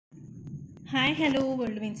Hi hello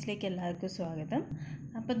world മീൻസിലേക്ക് എല്ലാവർക്കും സ്വാഗതം.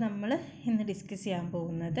 അപ്പോൾ നമ്മൾ ഇന്ന് ഡിസ്കസ് ചെയ്യാൻ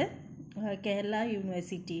പോകുന്നത് കേരള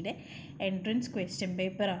യൂണിവേഴ്സിറ്റിയുടെ എൻട്രൻസ് ക്വസ്റ്റ്യൻ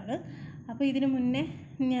പേപ്പറാണ്. അപ്പോൾ ഇതിനു മുന്നേ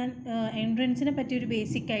ഞാൻ എൻട്രൻസിനെ പറ്റി ഒരു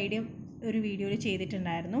ബേസിക് ഐഡിയ ഒരു വീഡിയോയിൽ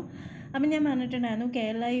ചെയ്തിട്ടുണ്ടായിരുന്നു. അപ്പം ഞാൻ പറഞ്ഞിട്ടുണ്ടായിരുന്നു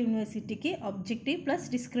Kerala യൂണിവേഴ്സിറ്റിക്ക് objective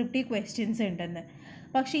plus descriptive questions ഉണ്ടെന്ന്.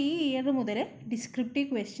 പക്ഷേ ഈ ഇയർ മുതൽ ഡിസ്ക്രിപ്റ്റീവ്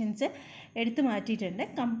ക്വസ്റ്റ്യൻസ് എടുത്തു മാറ്റിയിട്ടുണ്ട്.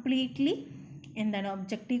 കംപ്ലീറ്റ്ലി എന്താണ്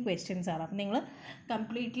ഒബ്ജക്റ്റീവ് ക്വസ്റ്റ്യൻസ് ആണ്. അപ്പം നിങ്ങൾ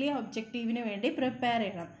കംപ്ലീറ്റ്ലി ഒബ്ജക്റ്റീവിന് വേണ്ടി പ്രിപ്പയർ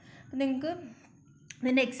ചെയ്യണം. അപ്പം നിങ്ങൾക്ക്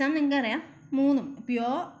ഇതിൻ്റെ എക്സാം നിങ്ങൾക്ക് അറിയാം, മൂന്നും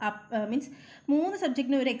പ്യുവർ മീൻസ് 3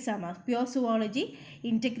 സബ്ജക്റ്റിന് ഒരു എക്സാമാണ്. പ്യുവർ സുവോളജി,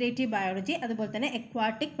 ഇൻറ്റഗ്രേറ്റീവ് ബയോളജി, അതുപോലെ തന്നെ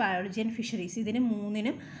എക്വാട്ടിക് ബയോളജി ആൻഡ് ഫിഷറീസ്. ഇതിന്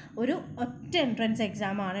 3നും ഒരു ഒറ്റ എൻട്രൻസ്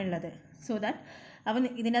എക്സാമാണ് ഉള്ളത്. സോ ദാറ്റ് അപ്പം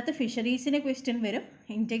ഇതിനകത്ത് ഫിഷറീസിന് ക്വസ്റ്റ്യൻ വരും.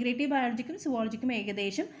 ഇൻറ്റഗ്രേറ്റീവ് ബയോളജിക്കും സുവോളജിക്കും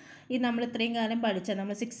ഏകദേശം ഈ നമ്മൾ ഇത്രയും കാലം പഠിച്ച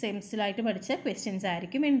നമ്മൾ 6 സെംസിലായിട്ട് പഠിച്ച ക്വസ്റ്റ്യൻസ്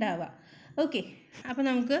ആയിരിക്കും ഉണ്ടാവുക. ഓക്കെ, അപ്പോൾ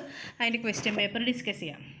നമുക്ക് അതിൻ്റെ ക്വസ്റ്റ്യൻ പേപ്പർ ഡിസ്കസ്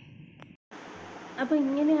ചെയ്യാം. അപ്പോൾ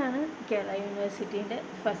ഇങ്ങനെയാണ് കേരള യൂണിവേഴ്സിറ്റീൻ്റെ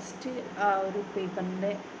ഫസ്റ്റ് ആ ഒരു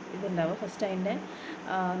പേപ്പറിൻ്റെ ഇതുണ്ടാവും. ഫസ്റ്റ് അതിൻ്റെ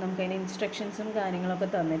നമുക്കതിൻ്റെ ഇൻസ്ട്രക്ഷൻസും കാര്യങ്ങളൊക്കെ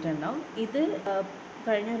തന്നിട്ടുണ്ടാവും. ഇത്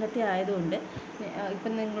കഴിഞ്ഞ കൊല്ലത്തെ ആയതുകൊണ്ട്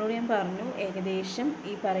ഇപ്പം നിങ്ങളോട് ഞാൻ പറഞ്ഞു, ഏകദേശം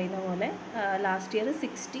ഈ പറയുന്ന പോലെ ലാസ്റ്റ് ഇയർ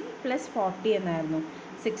 60 + 40 എന്നായിരുന്നു.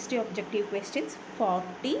 60 ഒബ്ജക്റ്റീവ് ക്വസ്റ്റ്യൻസ്,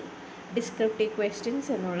 40 ഡിസ്ക്രിപ്റ്റീവ്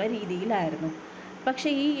ക്വസ്റ്റ്യൻസ് എന്നുള്ള രീതിയിലായിരുന്നു. പക്ഷേ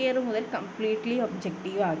ഈ ഇയർ മുതൽ കംപ്ലീറ്റ്ലി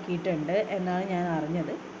ഒബ്ജക്റ്റീവ് ആക്കിയിട്ടുണ്ട് എന്നാണ് ഞാൻ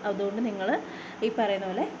അറിഞ്ഞത്. അതുകൊണ്ട് നിങ്ങൾ ഈ പറയുന്ന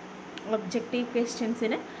പോലെ ഒബ്ജക്റ്റീവ്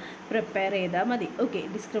ക്വസ്റ്റ്യൻസിന് പ്രിപ്പയർ ചെയ്താൽ മതി. ഓക്കെ,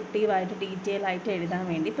 ഡിസ്ക്രിപ്റ്റീവായിട്ട് ഡീറ്റെയിൽ ആയിട്ട് എഴുതാൻ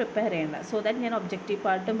വേണ്ടി പ്രിപ്പയർ ചെയ്യേണ്ട. സോ ദാറ്റ് ഞാൻ ഒബ്ജക്റ്റീവ്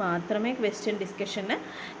പാർട്ട് മാത്രമേ ക്വസ്റ്റ്യൻ ഡിസ്കഷന്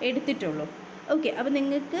എടുത്തിട്ടുള്ളൂ. ഓക്കെ, അപ്പോൾ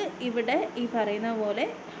നിങ്ങൾക്ക് ഇവിടെ ഈ പറയുന്ന പോലെ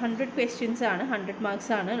 100 ക്വസ്റ്റ്യൻസ് ആണ്, 100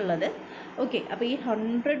 മാർക്സ് ആണ് ഉള്ളത്. ഓക്കെ, അപ്പോൾ ഈ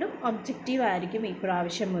 100ഉം ഒബ്ജക്റ്റീവ് ആയിരിക്കും ഈ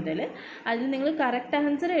പ്രാവശ്യം മുതൽ. അതിൽ നിങ്ങൾ കറക്റ്റ്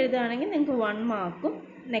ആൻസർ എഴുതുകയാണെങ്കിൽ നിങ്ങൾക്ക് 1 മാർക്കും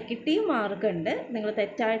നെഗറ്റീവ് മാർക്ക് ഉണ്ട്. നിങ്ങൾ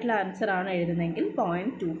തെറ്റായിട്ടുള്ള ആൻസറാണ് എഴുതുന്നതെങ്കിൽ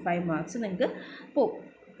 0.25 മാർക്സ് നിങ്ങൾക്ക് പോകും.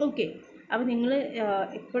 ഓക്കെ, അപ്പോൾ നിങ്ങൾ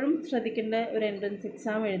എപ്പോഴും ശ്രദ്ധിക്കേണ്ട ഒരു എൻട്രൻസ്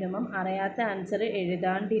എക്സാം എഴുതുമ്പം അറിയാത്ത ആൻസർ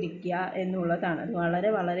എഴുതാണ്ടിരിക്കുക എന്നുള്ളതാണ്. അത്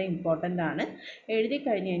വളരെ വളരെ ഇമ്പോർട്ടൻ്റ് ആണ്. എഴുതി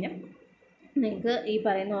കഴിഞ്ഞ് കഴിഞ്ഞാൽ നിങ്ങൾക്ക് ഈ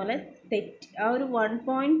പറയുന്ന പോലെ ആ ഒരു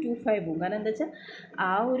 1.25 പോകും. കാരണം എന്താ വെച്ചാൽ ആ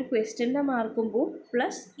ഒരു ക്വസ്റ്റ്യൻ്റെ മാർക്കും പോവും,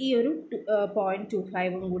 പ്ലസ് ഈ ഒരു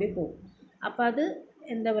 0.25 കൂടി പോകും. അപ്പോൾ അത്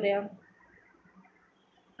എന്താ പറയുക,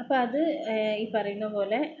 അപ്പോൾ അത് ഈ പറയുന്ന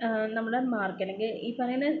പോലെ നമ്മുടെ മാർക്ക്, അല്ലെങ്കിൽ ഈ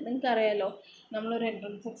പറയുന്ന നിങ്ങൾക്കറിയാമല്ലോ, നമ്മളൊരു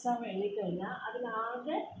എൻട്രൻസ് എക്സാം എഴുതി കഴിഞ്ഞാൽ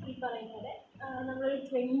അതിലാകെ ഈ പറയുന്ന പോലെ നമ്മളൊരു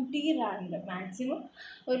 20 റാങ്ക്, മാക്സിമം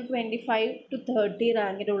ഒരു 25 to 30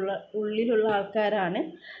 റാങ്കിലുള്ള ഉള്ളിലുള്ള ആൾക്കാരാണ്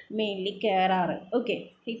മെയിൻലി കയറാറ്. ഓക്കെ,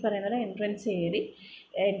 ഈ പറയുന്ന പോലെ എൻട്രൻസിൽ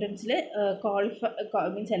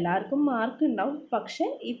മീൻസ് എല്ലാവർക്കും മാർക്ക് ഉണ്ടാവും. പക്ഷേ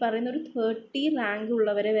ഈ പറയുന്ന ഒരു 30 റാങ്ക്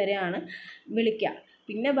ഉള്ളവരെ വരെയാണ് വിളിക്കുക.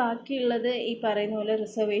 പിന്നെ ബാക്കിയുള്ളത് ഈ പറയുന്ന പോലെ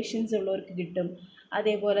റിസർവേഷൻസ് ഉള്ളവർക്ക് കിട്ടും.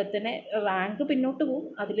 അതേപോലെ തന്നെ റാങ്ക് പിന്നോട്ട് പോകും,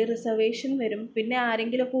 അതിൽ റിസർവേഷൻ വരും. പിന്നെ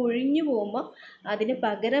ആരെങ്കിലുമൊക്കെ ഒഴിഞ്ഞു പോകുമ്പോൾ അതിന്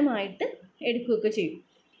പകരമായിട്ട് എടുക്കുകയൊക്കെ ചെയ്യും.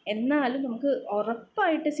 എന്നാലും നമുക്ക്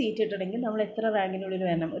ഉറപ്പായിട്ട് സീറ്റ് കിട്ടണമെങ്കിൽ നമ്മൾ എത്ര റാങ്കിനുള്ളിൽ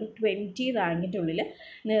വരണം? ഒരു 20 റാങ്കിൻ്റെ ഉള്ളിൽ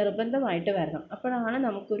നിർബന്ധമായിട്ട് വരണം. അപ്പോഴാണ്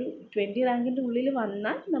നമുക്കൊരു 20 റാങ്കിൻ്റെ ഉള്ളിൽ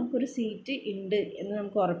വന്നാൽ നമുക്കൊരു സീറ്റ് ഉണ്ട് എന്ന്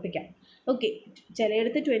നമുക്ക് ഉറപ്പിക്കാം. ഓക്കെ,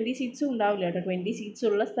 ചിലയിടത്ത് 20 സീറ്റ്സും ഉണ്ടാവില്ല കേട്ടോ. 20 സീറ്റ്സ്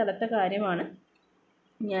ഉള്ള സ്ഥലത്തെ കാര്യമാണ്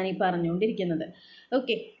ഞാനീ പറഞ്ഞുകൊണ്ടിരിക്കുന്നത്.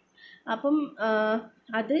 ഓക്കെ, അപ്പം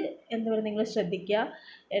അത് എന്താ പറയുക, നിങ്ങൾ ശ്രദ്ധിക്കുക.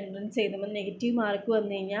 എൻട്രൻസ് എഴുതുമ്പോൾ നെഗറ്റീവ് മാർക്ക്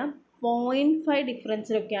വന്നു കഴിഞ്ഞാൽ 0.5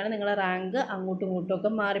 ഡിഫറൻസിലൊക്കെയാണ് നിങ്ങളുടെ റാങ്ക് അങ്ങോട്ടും ഇങ്ങോട്ടും ഒക്കെ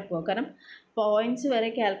മാറിപ്പോകുക. കാരണം പോയിൻറ്റ്സ് വരെ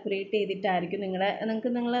കാൽക്കുലേറ്റ് ചെയ്തിട്ടായിരിക്കും നിങ്ങൾക്ക്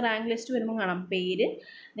നിങ്ങളുടെ റാങ്ക് ലിസ്റ്റ് വരുമ്പോൾ കാണാം, പേര്,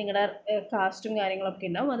 നിങ്ങളുടെ കാസ്റ്റും കാര്യങ്ങളൊക്കെ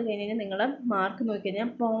ഉണ്ടാവും. അത് കഴിഞ്ഞ് കഴിഞ്ഞാൽ നിങ്ങളുടെ മാർക്ക് നോക്കിക്കഴിഞ്ഞാൽ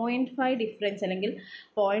 0.5 ഡിഫറൻസ് അല്ലെങ്കിൽ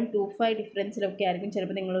 0.25 ഡിഫറൻസിലൊക്കെ ആയിരിക്കും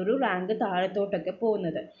ചിലപ്പോൾ നിങ്ങളൊരു റാങ്ക് താഴത്തോട്ടൊക്കെ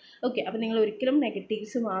പോകുന്നത്. ഓക്കെ, അപ്പോൾ നിങ്ങൾ ഒരിക്കലും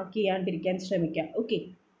നെഗറ്റീവ്സ് മാർക്ക് ചെയ്യാണ്ടിരിക്കാൻ ശ്രമിക്കുക. ഓക്കെ,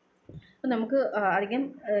 അപ്പോൾ നമുക്ക് അധികം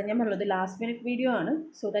ഞാൻ പറഞ്ഞത് ലാസ്റ്റ് മിനിറ്റ് വീഡിയോ ആണ്.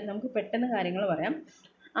 സോ ദാറ്റ് നമുക്ക് പെട്ടെന്ന് കാര്യങ്ങൾ പറയാം.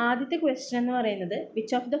 ആദ്യത്തെ ക്വസ്റ്റ്യൻ എന്ന് പറയുന്നത്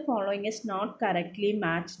which of the following is not correctly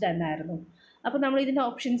matched എന്നായിരുന്നു. അപ്പോൾ നമ്മൾ ഇതിൻ്റെ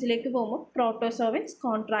ഓപ്ഷൻസിലേക്ക് പോകുമ്പോൾ protozoans,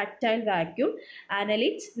 contractile vacuole,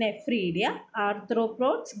 അനലിറ്റ്സ്, nephridia,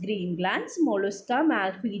 arthropods, green glance, മൊളുസ്ക,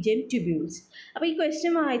 Malpighian tubules. അപ്പോൾ ഈ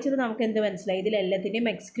ക്വസ്റ്റ്യൻ വായിച്ചത് നമുക്ക് എന്ത് മനസ്സിലായി? ഇതിലെല്ലാത്തിൻ്റെയും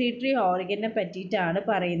എക്സ്ക്രീറ്ററി ഓർഗനെ പറ്റിയിട്ടാണ്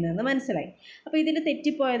പറയുന്നതെന്ന് മനസ്സിലായി. അപ്പോൾ ഇതിൽ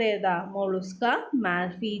തെറ്റിപ്പോയത് ഏതാ? മൊളുസ്ക,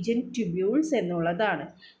 മാൽഫീജിയൻ ട്യൂബ്യൂൾസ് എന്നുള്ളതാണ്.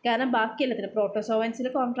 കാരണം ബാക്കി എല്ലാത്തിനും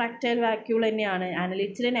പ്രോട്ടോസോവൻസിൽ കോൺട്രാക്റ്റൈൽ വാക്യൂൾ തന്നെയാണ്,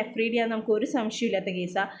 അനലിറ്റ്സിൽ നെഫ്രീഡിയ നമുക്ക് ഒരു സംശയമില്ലാത്ത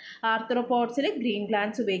കേസാണ്, ആർത്രോപോഡ്സിൽ ഗ്രീൻ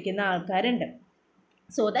ഗ്ലാൻസ് ഉപയോഗിക്കുന്ന ആൾക്കാരുണ്ട്.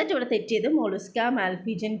 സോ ദാറ്റ് ഇവിടെ തെറ്റിയത് മൊളുസ്ക,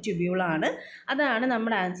 മാൽഫീജിയൻ ട്യൂബ്യൂളാണ്. അതാണ്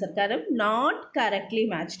നമ്മുടെ ആൻസർ. കാരണം നോട്ട് കറക്റ്റ്ലി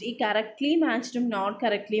മാച്ച്ഡ്, ഈ കറക്റ്റ്ലി മാച്ച്ഡും നോട്ട്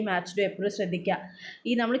കറക്റ്റ്ലി മാച്ച്ഡും എപ്പോഴും ശ്രദ്ധിക്കുക.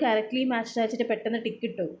 ഈ നമ്മൾ കറക്റ്റ്ലി മാച്ച്ഡ് വെച്ചിട്ട് പെട്ടെന്ന് ടിക്ക്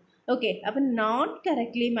കിട്ടും. ഓക്കെ, അപ്പം നോട്ട്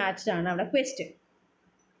കറക്റ്റ്ലി മാച്ച്ഡ് ആണ് അവിടെ ക്വസ്റ്റ്യൻ.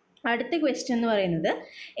 അടുത്ത ക്വസ്റ്റ്യൻ എന്ന് പറയുന്നത്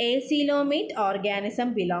ഏസീലോമേറ്റ് ഓർഗാനിസം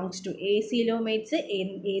ബിലോങ്സ് ടു. ഏസീലോമേറ്റ്സ്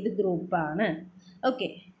ഏത് ഗ്രൂപ്പാണ്? ഓക്കെ,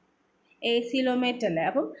 ഏസീലോമേറ്റ് അല്ലേ.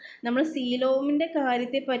 അപ്പം നമ്മൾ സീലോമിൻ്റെ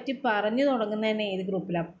കാര്യത്തെ പറ്റി പറഞ്ഞു തുടങ്ങുന്നത് തന്നെ ഏത്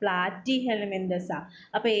ഗ്രൂപ്പിലാണ്? പ്ലാറ്റി ഹെൽമിന്തസാ.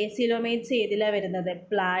 അപ്പോൾ ഏസീലോമേറ്റ്സ് ഏതിലാണ് വരുന്നത്?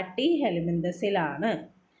 Platy ഹെൽമിന്തസിലാണ്.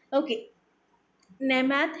 Okay,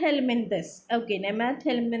 നെമാത്ത് helminthes. Okay, നെമാത്ത്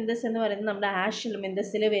helminthes എന്ന് പറയുന്നത് നമ്മുടെ ആഷ്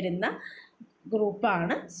ഹെൽമിന്തസിൽ വരുന്ന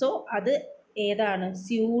ഗ്രൂപ്പാണ്. സോ അത് ഏതാണ്?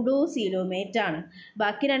 സ്യൂഡോ സീലോമേറ്റ് ആണ്.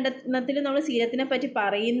 ബാക്കി രണ്ടെണ്ണത്തിൽ നമ്മൾ സീലത്തിനെ പറ്റി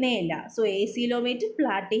പറയുന്നേ ഇല്ല. സോ ഏസീലോമേറ്റ്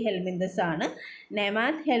പ്ലാറ്റി ഹെൽമിന്തസ് ആണ്.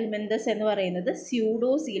 നെമാത്ത് ഹെൽമിന്തസ് എന്ന് പറയുന്നത് സ്യൂഡോ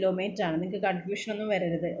സീലോമേറ്റ് ആണ്. നിങ്ങൾക്ക് കൺഫ്യൂഷൻ ഒന്നും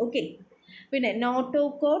വരരുത്. ഓക്കെ, പിന്നെ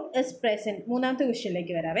നോട്ടോകോഡ് ഇസ് പ്രസൻറ്റ്. മൂന്നാമത്തെ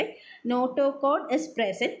ക്വസ്റ്റ്യനിലേക്ക് വരാവേ. Notochord is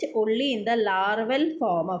present only in the larval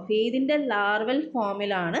form of. ഏതിൻ്റെ ലാർവൽ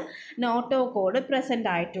ഫോമിലാണ് നോട്ടോകോഡ്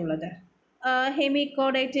പ്രസൻ്റ് ആയിട്ടുള്ളത്?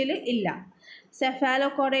 ഹെമിക്കോഡേറ്റിൽ ഇല്ല.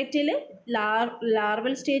 സെഫാലോകോഡേറ്റിൽ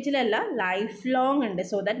ലാർവൽ സ്റ്റേജിലല്ല, ലൈഫ് ലോങ് ഉണ്ട്.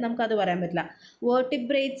 സോ ദാറ്റ് നമുക്കത് പറയാൻ പറ്റില്ല.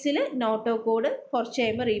 വേർട്ടിബ്രേറ്റ്സിൽ നോട്ടോകോഡ് കുറച്ച്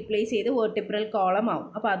കഴിയുമ്പോൾ റീപ്ലേസ് ചെയ്ത് വേർട്ടിബ്രൽ കോളം ആവും.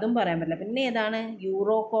 അപ്പോൾ അതും പറയാൻ പറ്റില്ല. പിന്നെ ഏതാണ്?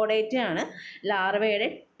 യൂറോകോഡേറ്റ് ആണ് ലാർവയുടെ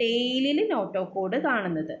ടെയിലിൽ നോട്ടോകോഡ്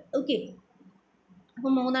കാണുന്നത്. ഓക്കെ,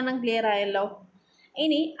 അപ്പോൾ 3 ക്ലിയർ ആയല്ലോ.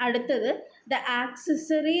 ഇനി അടുത്തത് the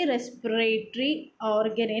accessory respiratory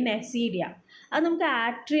organ in അസീഡിയ. അത് നമുക്ക്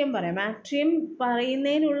ആട്രിയം പറയാം. ആട്രിയം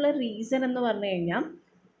പറയുന്നതിനുള്ള റീസൺ എന്ന് പറഞ്ഞു കഴിഞ്ഞാൽ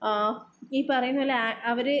ഈ പറയുന്ന പോലെ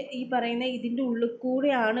അവർ ഈ പറയുന്ന ഇതിൻ്റെ ഉള്ളിൽ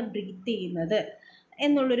കൂടെയാണ് ബ്രീത്ത് ചെയ്യുന്നത്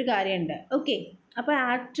എന്നുള്ളൊരു കാര്യമുണ്ട്. ഓക്കെ, അപ്പോൾ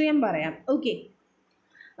ആട്രിയം പറയാം. ഓക്കെ,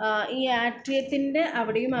 ഈ ആട്രിയത്തിൻ്റെ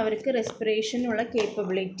അവിടെയും അവർക്ക് റെസ്പിറേഷനുള്ള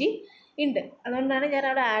കേപ്പബിലിറ്റി ഉണ്ട്. അതുകൊണ്ടാണ് ഞാൻ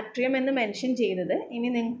അവിടെ ആട്രിയം എന്ന് മെൻഷൻ ചെയ്തത്. ഇനി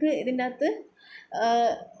നിങ്ങൾക്ക് ഇതിൻ്റെ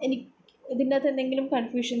അകത്ത് എന്തെങ്കിലും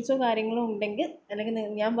കൺഫ്യൂഷൻസോ കാര്യങ്ങളോ ഉണ്ടെങ്കിൽ, അല്ലെങ്കിൽ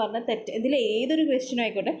ഞാൻ പറഞ്ഞ തെറ്റ് ഇതിൽ ഏതൊരു ക്വസ്റ്റ്യനും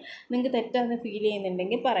ആയിക്കോട്ടെ നിങ്ങൾക്ക് തെറ്റാന്ന് ഫീൽ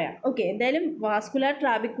ചെയ്യുന്നുണ്ടെങ്കിൽ പറയാം. ഓക്കെ, എന്തായാലും വാസ്കുലാർ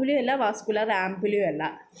ട്രാബിക്കുലിയോ അല്ല, വാസ്കുലാർ ആംപുലിയോ അല്ല.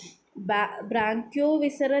 ബ്രാങ്കിയോ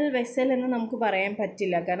വിസറൽ വെസൽ എന്ന് നമുക്ക് പറയാൻ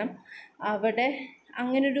പറ്റില്ല. കാരണം അവിടെ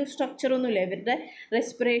അങ്ങനൊരു സ്ട്രക്ചറൊന്നുമില്ല. ഇവരുടെ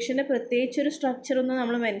റെസ്പിറേഷന് പ്രത്യേകിച്ചൊരു സ്ട്രക്ചറൊന്നും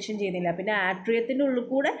നമ്മൾ മെൻഷൻ ചെയ്യുന്നില്ല. പിന്നെ ആട്രിയത്തിൻ്റെ ഉള്ളിൽ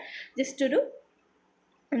കൂടെ ജസ്റ്റ് ഒരു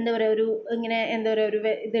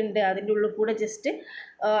ഇതുണ്ട്. അതിൻ്റെ ഉള്ളിൽ കൂടെ ജസ്റ്റ്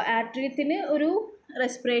ആട്രിയത്തിന് ഒരു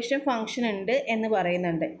റെസ്പിറേഷൻ ഫങ്ഷൻ ഉണ്ട് എന്ന്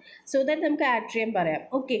പറയുന്നുണ്ട്. സോ ദാറ്റ് നമുക്ക് ആട്രിയം പറയാം.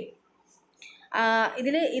 ഓക്കെ,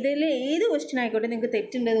 ഇതിൽ ഏത് ക്വസ്റ്റ്യൻ ആയിക്കോട്ടെ നിങ്ങൾക്ക്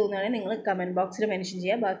തെറ്റുണ്ട് തോന്നുകയാണെങ്കിൽ നിങ്ങൾ കമൻറ്റ് ബോക്സിൽ മെൻഷൻ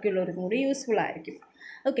ചെയ്യുക. ബാക്കിയുള്ളവർക്കും കൂടി യൂസ്ഫുൾ ആയിരിക്കും.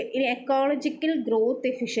 ഓക്കെ, ഇനി ecological growth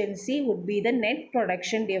efficiency would be the net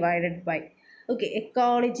production divided by. Okay,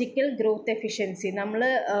 ecological growth efficiency നമ്മൾ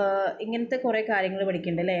ഇങ്ങനത്തെ കുറേ കാര്യങ്ങൾ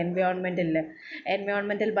പഠിക്കുന്നുണ്ട് അല്ലേ,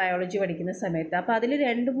 എൻവയോൺമെൻറ്റൽ ബയോളജി പഠിക്കുന്ന സമയത്ത്. അപ്പോൾ അതിൽ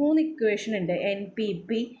 2-3 ഇക്വേഷൻ ഉണ്ട്,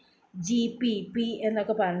 NPP, GPP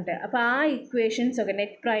എന്നൊക്കെ പറഞ്ഞിട്ട്. അപ്പോൾ ആ ഇക്വേഷൻസൊക്കെ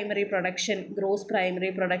net primary production, gross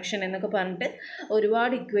primary production എന്നൊക്കെ പറഞ്ഞിട്ട്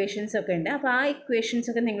ഒരുപാട് ഇക്വേഷൻസൊക്കെ ഉണ്ട്. അപ്പോൾ ആ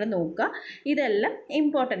ഇക്വേഷൻസൊക്കെ നിങ്ങൾ നോക്കുക. ഇതെല്ലാം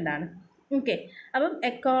ഇമ്പോർട്ടൻ്റ് ആണ്. ഓക്കെ, അപ്പം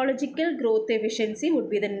ecological growth efficiency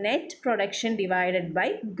would be the net production divided by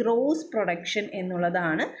gross production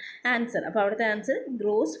എന്നുള്ളതാണ് ആൻസർ. അപ്പോൾ അവിടുത്തെ ആൻസർ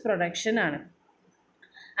ഗ്രോസ് പ്രൊഡക്ഷൻ ആണ്.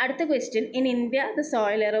 അടുത്ത question, in India the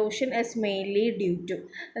soil erosion is mainly due to.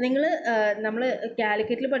 നമ്മൾ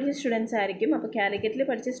കാലിക്കറ്റിൽ പഠിച്ച സ്റ്റുഡൻസ് ആയിരിക്കും. അപ്പോൾ കാലിക്കറ്റിൽ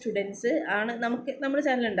പഠിച്ച സ്റ്റുഡൻസ് ആണ് നമ്മുടെ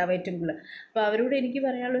ചാനലുണ്ടാവുക ഏറ്റവും കൂടുതൽ. അപ്പോൾ അവരോട് എനിക്ക്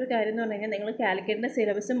പറയാനുള്ളൊരു കാര്യം എന്ന് പറഞ്ഞു കഴിഞ്ഞാൽ, നിങ്ങൾ കാലിക്കറ്റിൻ്റെ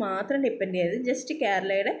സിലബസ് മാത്രം ഡിപ്പെൻഡ് ചെയ്ത് ജസ്റ്റ്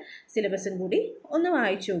കേരളയുടെ സിലബസും കൂടി ഒന്ന്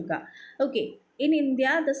വായിച്ചു നോക്കുക. Okay, in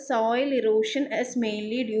India the soil erosion is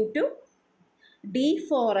mainly due to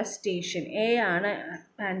deforestation. A ആണ്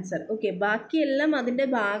ആൻസർ. ഓക്കെ, ബാക്കിയെല്ലാം അതിൻ്റെ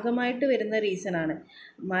ഭാഗമായിട്ട് വരുന്ന റീസണാണ്.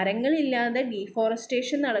 മരങ്ങളില്ലാതെ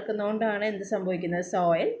ഡീഫോറസ്റ്റേഷൻ നടക്കുന്നതുകൊണ്ടാണ് എന്ത് സംഭവിക്കുന്നത്?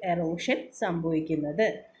 സോയിൽ എറോഷൻ സംഭവിക്കുന്നത്.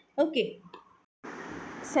 Okay,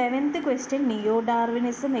 7th question neo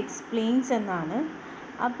Darwinism explains എന്നാണ്.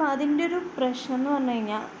 അപ്പോൾ അതിൻ്റെ ഒരു പ്രശ്നം എന്ന് പറഞ്ഞു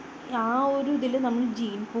കഴിഞ്ഞാൽ, ആ ഒരു ഇതിൽ നമ്മൾ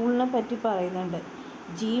ജീൻ പൂളിനെ പറ്റി പറയുന്നുണ്ട്,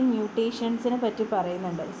 ജീൻ മ്യൂട്ടേഷൻസിനെ പറ്റി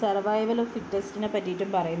പറയുന്നുണ്ട്, സർവൈവൽ ഓഫ് ഫിറ്റസ്റ്റിനെ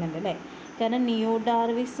പറ്റിയിട്ടും പറയുന്നുണ്ട് അല്ലേ. കാരണം നിയോ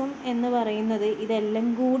ഡാർവിസം എന്ന് പറയുന്നത് ഇതെല്ലാം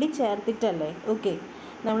കൂടി ചേർത്തിട്ടല്ലേ. ഓക്കെ,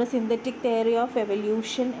 നമ്മൾ സിന്തറ്റിക് തിയറി ഓഫ്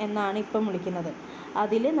എവല്യൂഷൻ എന്നാണ് ഇപ്പം വിളിക്കുന്നത്.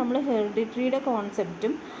 അതിൽ നമ്മൾ ഹെറിഡിറ്ററിയുടെ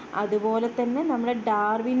കോൺസെപ്റ്റും അതുപോലെ തന്നെ നമ്മുടെ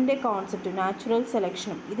ഡാർവിൻ്റെ കോൺസെപ്റ്റും നാച്ചുറൽ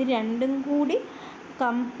സെലക്ഷനും ഇത് രണ്ടും കൂടി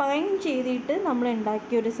കമ്പൈൻ ചെയ്തിട്ട് നമ്മൾ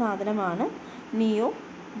ഉണ്ടാക്കിയൊരു സാധനമാണ് നിയോ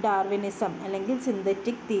ഡാർവിനിസം അല്ലെങ്കിൽ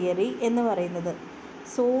സിന്തറ്റിക് തിയറി എന്ന് പറയുന്നത്.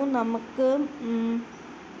 സോ നമുക്ക്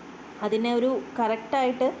അതിനെ ഒരു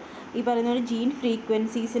കറക്റ്റായിട്ട് ഈ പറയുന്ന ഒരു ജീൻ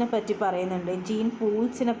ഫ്രീക്വൻസീസിനെ പറ്റി പറയുന്നുണ്ട്, ജീൻ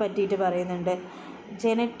പൂൾസിനെ പറ്റിയിട്ട് പറയുന്നുണ്ട്,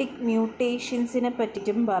 ജനറ്റിക് മ്യൂട്ടേഷൻസിനെ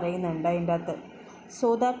പറ്റിയിട്ടും പറയുന്നുണ്ട് അതിൻ്റെ അകത്ത്. സോ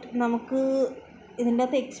ദാറ്റ് നമുക്ക് ഇതിൻ്റെ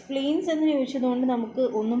അകത്ത് എക്സ്പ്ലെയിൻസ് എന്ന് ചോദിച്ചതുകൊണ്ട് നമുക്ക്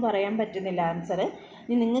ഒന്നും പറയാൻ പറ്റുന്നില്ല ആൻസർ.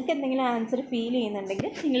 ഇനി നിങ്ങൾക്ക് എന്തെങ്കിലും ആൻസർ ഫീൽ ചെയ്യുന്നുണ്ടെങ്കിൽ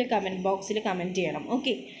നിങ്ങൾ കമൻറ്റ് ബോക്സിൽ കമൻറ്റ് ചെയ്യണം.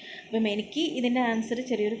 ഓക്കെ, അപ്പം എനിക്ക് ഇതിൻ്റെ ആൻസർ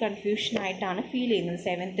ചെറിയൊരു കൺഫ്യൂഷനായിട്ടാണ് ഫീൽ ചെയ്യുന്നത്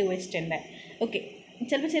 7th ക്വസ്റ്റ്യൻ്റെ. ഓക്കെ,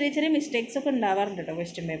 ചിലപ്പോൾ ചെറിയ ചെറിയ മിസ്റ്റേക്സ് ഒക്കെ ഉണ്ടാവാറുണ്ട് കേട്ടോ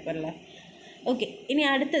ക്വസ്റ്റ്യൻ പേപ്പറിൽ. ഓക്കെ, ഇനി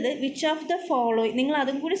അടുത്തത് വിച്ച് ഓഫ് ദ ഫോളോയിങ്, നിങ്ങൾ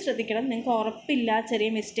അതും കൂടി ശ്രദ്ധിക്കണം. നിങ്ങൾക്ക് ഉറപ്പില്ല, ചെറിയ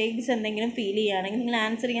മിസ്റ്റേക്സ് എന്തെങ്കിലും ഫീൽ ചെയ്യുകയാണെങ്കിൽ നിങ്ങൾ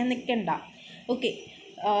ആൻസർ ചെയ്യാൻ നിൽക്കണ്ട. ഓക്കെ,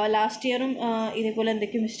 ലാസ്റ്റ് ഇയറും ഇതേപോലെ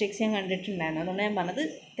എന്തൊക്കെയോ മിസ്റ്റേക്സ് ഞാൻ കണ്ടിട്ടുണ്ടായിരുന്നു. അതുകൊണ്ട് ഞാൻ പറഞ്ഞത്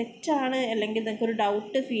തെറ്റാണ് അല്ലെങ്കിൽ നിങ്ങൾക്കൊരു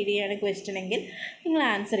ഡൗട്ട് ഫീൽ ചെയ്യുകയാണ് ക്വസ്റ്റ്യൻ എങ്കിൽ നിങ്ങൾ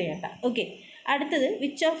ആൻസർ ചെയ്യണ്ട. ഓക്കെ, അടുത്തത്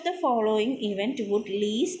which of the following event would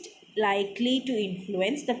least likely to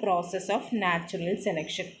influence the process of natural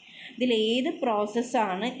selection. ഇതിൽ ഏത്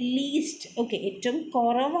പ്രോസസ്സാണ് ലീസ്റ്റ്, ഓക്കെ, ഏറ്റവും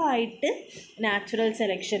കുറവായിട്ട് നാച്ചുറൽ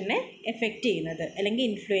സെലക്ഷനെ എഫക്റ്റ് ചെയ്യുന്നത് അല്ലെങ്കിൽ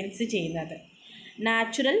ഇൻഫ്ലുവൻസ് ചെയ്യുന്നത്?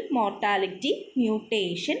 Natural mortality,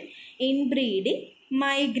 mutation, inbreeding,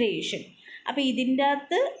 migration. അപ്പോൾ ഇതിൻ്റെ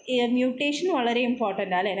അകത്ത് മ്യൂട്ടേഷൻ വളരെ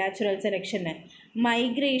ഇമ്പോർട്ടൻ്റ് അല്ലേ നാച്ചുറൽ സെലക്ഷന്,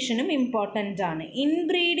 മൈഗ്രേഷനും ഇമ്പോർട്ടൻ്റ് ആണ്,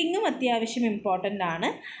 ഇൻബ്രീഡിങ്ങും അത്യാവശ്യം ഇമ്പോർട്ടൻ്റ് ആണ്.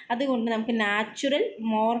 അതുകൊണ്ട് നമുക്ക് നാച്ചുറൽ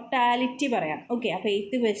മോർട്ടാലിറ്റി പറയാം. ഓക്കെ, അപ്പോൾ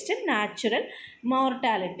 8th question natural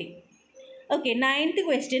mortality. Okay, 9th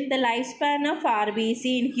question the life span of RBC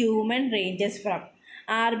in human ranges from.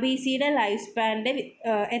 RBCയുടെ life സ്പാൻ്റെ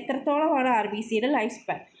എത്രത്തോളമാണ് RBCയുടെ ലൈഫ്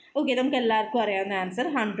സ്പാൻ? ഓക്കെ, നമുക്ക് എല്ലാവർക്കും അറിയാവുന്ന ആൻസർ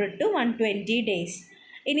 100 to 120 days.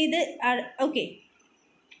 ഇനി ഇത് ഓക്കെ,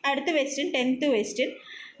 അടുത്ത question 10th question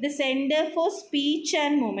the centre for speech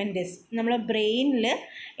and മൊമെൻറ്റസ്. നമ്മളെ ബ്രെയിനിൽ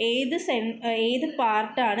ഏത്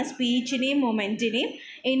പാർട്ടാണ് സ്പീച്ചിനെയും മൊമെൻറ്റിനെയും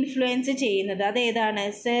ഇൻഫ്ലുവൻസ് ചെയ്യുന്നത്? അതേതാണ്?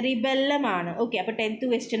 സെറിബെല്ലമാണ്. ഓക്കെ, അപ്പോൾ 10th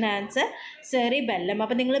ക്വസ്റ്റ്യൻ ആൻസർ സെറിബെല്ലം.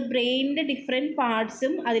 അപ്പോൾ നിങ്ങൾ ബ്രെയിനിൻ്റെ ഡിഫറെൻറ്റ്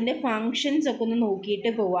പാർട്സും അതിൻ്റെ ഫങ്ഷൻസ് ഒക്കെ ഒന്ന്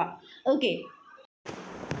നോക്കിയിട്ട് പോവുക. ഓക്കെ,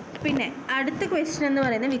 പിന്നെ അടുത്ത ക്വസ്റ്റ്യൻ എന്ന്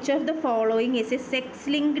പറയുന്നത് which of the following is A sex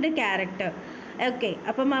linked character. Okay,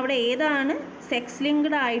 അപ്പം അവിടെ ഏതാണ് സെക്സ്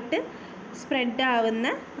ലിങ്ക്ഡ് ആയിട്ട് സ്പ്രെഡ് ആവുന്ന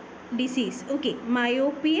ഡിസീസ്? ഓക്കെ,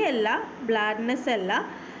 മയോപ്പിയ അല്ല, ബ്ലാഡ്നെസ് അല്ല,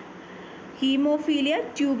 ഹീമോഫീലിയ,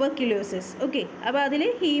 ട്യൂബർക്യുലോസിസ്. ഓക്കെ, അപ്പോൾ അതിൽ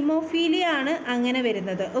ഹീമോഫീലിയ ആണ് അങ്ങനെ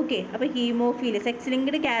വരുന്നത്. ഓക്കെ, അപ്പോൾ ഹീമോഫീലിയ സെക്സ്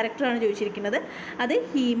ലിങ്ക്ഡ് ക്യാരക്ടറാണ് ചോദിച്ചിരിക്കുന്നത്, അത്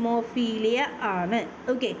ഹീമോഫീലിയ ആണ്.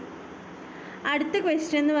 ഓക്കെ, അടുത്ത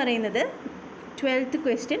ക്വസ്റ്റ്യൻ എന്ന് പറയുന്നത് 12th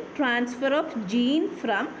question transfer of gene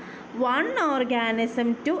from one organism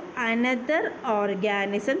to another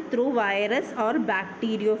organism through virus or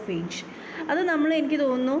bacteriophage. അത് നമ്മൾ എനിക്ക്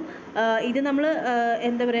തോന്നുന്നു ഇത് നമ്മൾ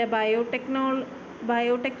എന്താ പറയുക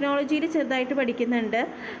ബയോടെക്നോളജിയിൽ ചെറുതായിട്ട് പഠിക്കുന്നുണ്ട്.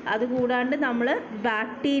 അതുകൂടാണ്ട് നമ്മൾ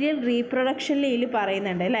ബാക്ടീരിയൽ റീപ്രൊഡക്ഷനിൽ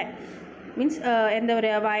പറയുന്നുണ്ട് അല്ലേ. മീൻസ് എന്താ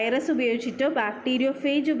പറയുക, വൈറസ് ഉപയോഗിച്ചിട്ടോ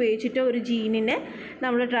ബാക്ടീരിയോഫേജ് ഉപയോഗിച്ചിട്ടോ ഒരു ജീനിനെ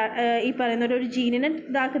നമ്മൾ ഈ പറയുന്ന ഒരു ജീനിനെ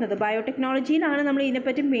ഇതാക്കുന്നത് ബയോടെക്നോളജിയിലാണ് നമ്മൾ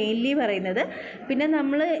ഇതിനെപ്പറ്റി മെയിൻലി പറയുന്നത്. പിന്നെ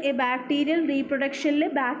നമ്മൾ ബാക്ടീരിയൽ റീപ്രൊഡക്ഷനിൽ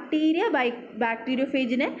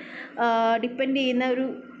ബാക്ടീരിയോഫേജിനെ ഡിപ്പെൻഡ് ചെയ്യുന്ന ഒരു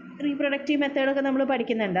റീപ്രൊഡക്റ്റീവ് മെത്തേഡൊക്കെ നമ്മൾ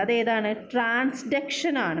പഠിക്കുന്നുണ്ട്. അതേതാണ്?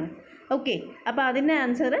 ട്രാൻസ്ഡക്ഷൻ ആണ്. ഓക്കെ, അപ്പോൾ അതിൻ്റെ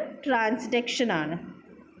ആൻസർ ട്രാൻസ്ഡക്ഷൻ ആണ്.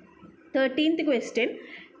 13th question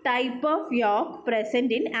type of yoke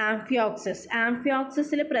present in ആംഫിയോക്സിസ്.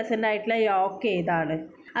 ആംഫിയോക്സിസിൽ present ആയിട്ടുള്ള യോക്ക് ഏതാണ്?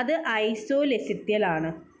 അത് ഐസോലെസിത്യൽ ആണ്.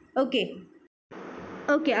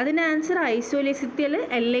 ഓക്കെ, അതിൻ്റെ ആൻസർ ഐസോലെസിത്യൽ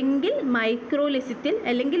അല്ലെങ്കിൽ മൈക്രോലെസിത്യൽ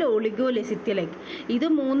അല്ലെങ്കിൽ ഒളിഗോലെസിത്യൽ എഗ്. ഇത്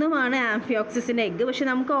മൂന്നുമാണ് ആംഫിയോക്സിസിൻ്റെ എഗ്ഗ്. പക്ഷേ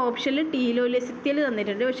നമുക്ക് ഓപ്ഷനിൽ ടീലോലെസിത്യൽ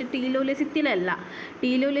തന്നിട്ടുണ്ട്, പക്ഷേ ടീലോലെസിത്യൽ അല്ല.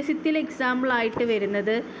 ടീലോലെസിത്യൽ എക്സാമ്പിളായിട്ട്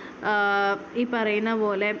വരുന്നത് ഈ പറയുന്ന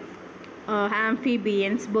പോലെ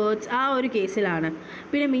ആംഫിബിയൻസ്, ബേർഡ്സ്, ആ ഒരു കേസിലാണ്.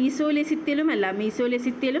 പിന്നെ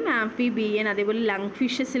മീസോലെസിത്യലും ആംഫിബിയൻ അതേപോലെ ലങ്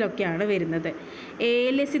ഫിഷസിലൊക്കെയാണ് വരുന്നത്.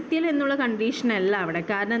 എലെസിത്യൽ എന്നുള്ള കണ്ടീഷനല്ല അവിടെ.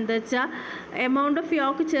 കാരണം എന്താ വെച്ചാൽ എമൗണ്ട് ഓഫ്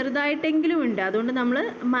യോക്ക് ചെറുതായിട്ടെങ്കിലും ഉണ്ട്, അതുകൊണ്ട് നമ്മൾ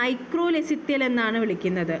മൈക്രോലെസിത്യൽ എന്നാണ്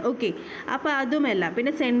വിളിക്കുന്നത്. ഓക്കെ, അപ്പോൾ അതുമല്ല.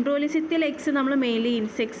 പിന്നെ സെൻട്രോലെസിത്യൽ എഗ്സ് നമ്മൾ മെയിൻലി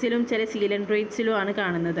ഇൻസെക്ട്സിലും ചില സീലൻഡ്രോയിഡ്സിലും ആണ്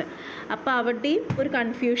കാണുന്നത്. അപ്പോൾ അവിടെയും ഒരു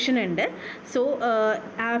കൺഫ്യൂഷൻ ഉണ്ട്. സോ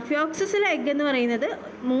ആംഫിയോക്സിസിലെ എഗ് എന്ന് പറയുന്നത്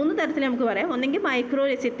 3 തരത്തിൽ നമുക്ക് പറയാം. ഒന്നെങ്കിൽ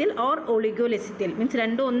മൈക്രോലെസിത്യൽ ഓർ ഒളിഗോലെസിത്യൽ, മീൻസ്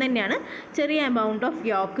രണ്ടും ഒന്ന് തന്നെയാണ്, ചെറിയ എമൗണ്ട് ഓഫ്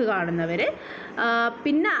യോക്ക് കാണുന്നവർ.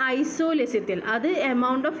 പിന്നെ ഐസോലെസിത്യൽ, അത്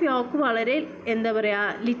എമൗണ്ട് ഓഫ് യോക്ക് വളരെ എന്താ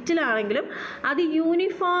പറയുക ലിറ്റിലാണെങ്കിലും അത്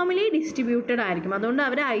യൂണിഫോംലി ഡിസ്ട്രിബ്യൂട്ടഡ് ആയിരിക്കും. അതുകൊണ്ട്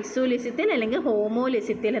അവർ ഐസോലെസിത്യൽ അല്ലെങ്കിൽ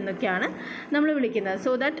ഹോമോലെസിത്യൽ എന്നൊക്കെയാണ് നമ്മൾ വിളിക്കുന്നത്.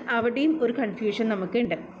 സോ ദാറ്റ് അവിടെയും ഒരു കൺഫ്യൂഷൻ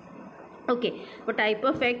നമുക്കുണ്ട്. ഓക്കെ, അപ്പോൾ type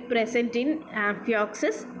of egg present in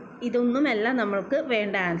ആംഫിയോക്സിസ് ഇതൊന്നുമല്ല നമ്മൾക്ക്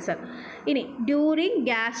വേണ്ട ആൻസർ. ഇനി ഡ്യൂറിങ്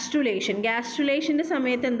ഗ്യാസ്ട്രുലേഷൻ്റെ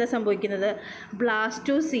സമയത്ത് എന്താ സംഭവിക്കുന്നത്?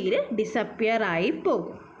 ബ്ലാസ്റ്റോസീൽ ഡിസപ്പിയർ ആയി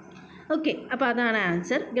പോകും. ഓക്കെ, അപ്പോൾ അതാണ്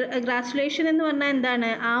ആൻസർ. ഗ്രാസ്റ്റുലേഷൻ എന്ന് പറഞ്ഞാൽ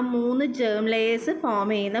എന്താണ്? ആ 3 ജേം ലെയേഴ്സ്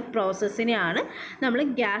ഫോം ചെയ്യുന്ന പ്രോസസ്സിനെയാണ് നമ്മൾ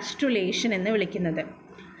ഗ്യാസ്ട്രുലേഷൻ എന്ന് വിളിക്കുന്നത്.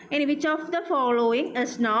 ഇനി which of the following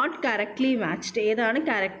is not correctly matched. ഏതാണ്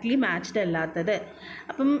കറക്റ്റ്ലി മാച്ച്ഡ് അല്ലാത്തത്?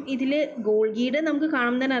 അപ്പം ഇതിൽ ഗോൾഗിയുടെ നമുക്ക്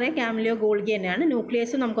കാണുമ്പോൾ തന്നെ അറിയാം കാമിലിയോ ഗോൾഗി തന്നെയാണ്.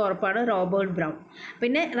 ന്യൂക്ലിയസും നമുക്ക് ഉറപ്പാണ്, റോബർട്ട് ബ്രൗൺ.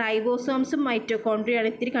 പിന്നെ റൈബോസോംസും മൈറ്റോകോൺട്രിയാണ്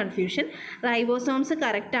ഇത്തിരി കൺഫ്യൂഷൻ. റൈബോസോംസ്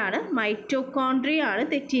കറക്റ്റാണ്, മൈറ്റോകോൺട്രിയ ആണ്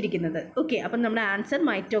തെറ്റിയിരിക്കുന്നത്. ഓക്കെ, അപ്പം നമ്മുടെ ആൻസർ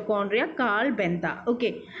മൈറ്റോകോൺട്രിയ, കാൾ ബെന്ത.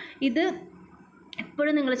 ഓക്കെ, ഇത്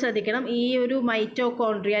എപ്പോഴും നിങ്ങൾ ശ്രദ്ധിക്കണം, ഈ ഒരു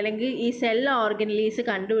മൈറ്റോകോൺട്രിയ അല്ലെങ്കിൽ ഈ സെൽ ഓർഗനലീസ്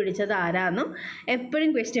കണ്ടുപിടിച്ചത് ആരാന്നും എപ്പോഴും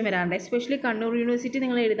ക്വസ്റ്റ്യൻ വരാറുണ്ട്. എസ്പെഷ്യലി കണ്ണൂർ യൂണിവേഴ്സിറ്റി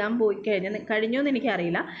നിങ്ങൾ എഴുതാൻ പോയി കഴിഞ്ഞോന്ന്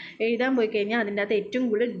എനിക്കറിയില്ല, എഴുതാൻ പോയി കഴിഞ്ഞാൽ അതിൻ്റെ അകത്ത് ഏറ്റവും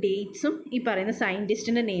കൂടുതൽ ഡേറ്റ്സും ഈ പറയുന്ന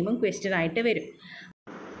സയൻറ്റിസ്റ്റിൻ്റെ നെയിമും ക്വസ്റ്റ്യൻ ആയിട്ട് വരും.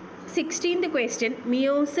 16th question,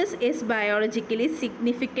 meiosis is biologically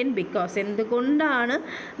significant because. എന്തുകൊണ്ടാണ്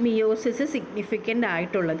മിയോസിസ് സിഗ്നിഫിക്കൻ്റ്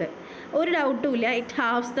ആയിട്ടുള്ളത്? ഒരു ഡൗട്ടും ഇല്ല, it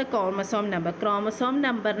haves the chromosome number. Chromosome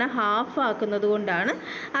നമ്പറിനെ ഹാഫ് ആക്കുന്നത് കൊണ്ടാണ്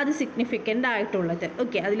അത് സിഗ്നിഫിക്കൻ്റ് ആയിട്ടുള്ളത്.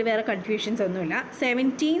 ഓക്കെ, അതിൽ വേറെ കൺഫ്യൂഷൻസ് ഒന്നുമില്ല.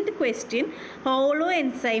 17th question, hollow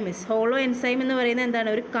എൻസൈമിസ്. Hollow enzyme എന്ന് പറയുന്നത്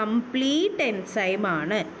എന്താണ്? ഒരു കംപ്ലീറ്റ്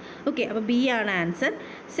എൻസൈമാണ്. ഓക്കെ, അപ്പോൾ ബി ആണ് answer.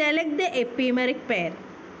 Select the എപ്പിമെറിക് pair.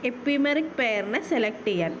 എപ്പിമെറിക് പെയറിനെ select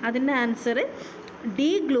ചെയ്യാൻ, അതിൻ്റെ answer D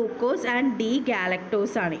glucose and D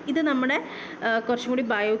galactose ആണ്. ഇത് നമ്മുടെ കുറച്ചും കൂടി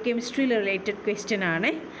ബയോ കെമിസ്ട്രി റിലേറ്റഡ് ക്വസ്റ്റ്യൻ ആണ്.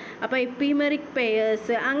 അപ്പോൾ എപ്പിമെറിക്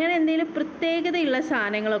പെയേഴ്സ് അങ്ങനെ എന്തെങ്കിലും പ്രത്യേകതയുള്ള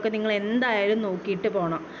സാധനങ്ങളൊക്കെ നിങ്ങൾ എന്തായാലും നോക്കിയിട്ട്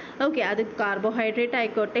പോകണം. ഓക്കെ, അത് കാർബോഹൈഡ്രേറ്റ്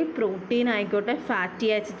ആയിക്കോട്ടെ, പ്രോട്ടീൻ ആയിക്കോട്ടെ, ഫാറ്റി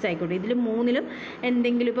ആസിഡ്സ് ആയിക്കോട്ടെ, ഇതിൽ മൂന്നിലും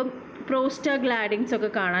എന്തെങ്കിലും ഇപ്പം പ്രോസ്റ്റാഗ്ലാൻഡിൻസ് ഒക്കെ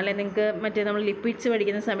കാണാം അല്ലെ നിങ്ങൾക്ക്, മറ്റേ നമ്മൾ ലിപ്പിഡ്സ്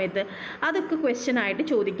പഠിക്കുന്ന സമയത്ത് അതൊക്കെ ക്വസ്റ്റ്യൻ ആയിട്ട്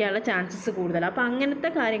ചോദിക്കാനുള്ള ചാൻസസ് കൂടുതലാണ്. അപ്പോൾ അങ്ങനത്തെ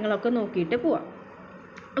കാര്യങ്ങളൊക്കെ നോക്കിയിട്ട് പോവാം.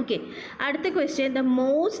 ഓക്കെ, അടുത്ത question, the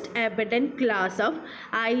most എബിഡൻറ്റ് class of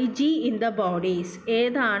IG in the bodies.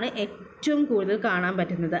 ഏതാണ് ഏറ്റവും കൂടുതൽ കാണാൻ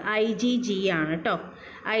പറ്റുന്നത്? IgG ആണ് കേട്ടോ,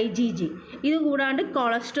 IgG. ഇത് കൂടാണ്ട്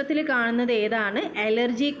കൊളസ്ട്രത്തിൽ കാണുന്നത് ഏതാണ്?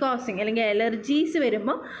 അലർജി കോസിങ് അല്ലെങ്കിൽ അലർജീസ്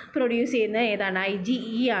വരുമ്പോൾ പ്രൊഡ്യൂസ് ചെയ്യുന്നത് ഏതാണ്?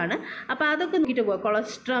 IgE ആണ്. അപ്പോൾ അതൊക്കെ നോക്കിയിട്ട് പോവുക.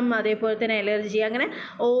 കൊളസ്ട്രം, അതേപോലെ തന്നെ അലർജി, അങ്ങനെ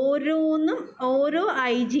ഓരോന്നും ഓരോ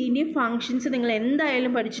Igൻ്റെയും ഫങ്ഷൻസ് നിങ്ങൾ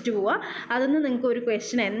എന്തായാലും പഠിച്ചിട്ട് പോവുക. അതൊന്ന് നിങ്ങൾക്ക് ഒരു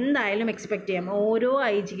ക്വസ്റ്റ്യൻ എന്തായാലും എക്സ്പെക്റ്റ് ചെയ്യാം. ഓരോ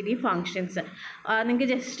Igൻ്റെയും ഫങ്ഷൻസ് നിങ്ങൾക്ക്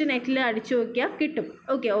ജസ്റ്റ് നെറ്റിൽ അടിച്ചു നോക്കിയാൽ കിട്ടും.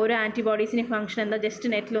 ഓക്കെ, ഓരോ ആൻറ്റിബോഡീസിൻ്റെ ഫങ്ഷൻ എന്താ ജസ്റ്റ്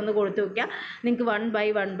നെറ്റിലൊന്ന് കൊടുത്തു നോക്കിയാൽ നിങ്ങൾക്ക്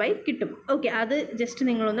 1 by കിട്ടും. ഓക്കെ, അത് ജസ്റ്റ്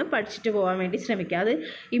നിങ്ങളൊന്ന് പഠിച്ചിട്ട് പോകാൻ വേണ്ടി ശ്രമിക്കുക, അത്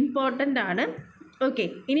ഇമ്പോർട്ടൻ്റ് ആണ്. ഓക്കെ,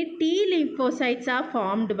 ഇനി T lymphocytes are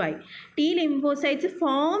formed by. T lymphocytes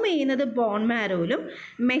form ചെയ്യുന്നത് ബോൺ മാരോയിലും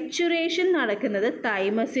മെച്ചുറേഷൻ നടക്കുന്നത്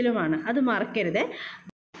തൈമസിലുമാണ്, അത് മറക്കരുത്.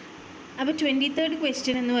 അപ്പോൾ 23rd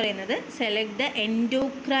ക്വസ്റ്റ്യൻ എന്ന് പറയുന്നത്, select the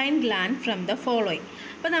endocrine gland from the following.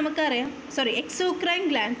 അപ്പോൾ നമുക്കറിയാം, exocrine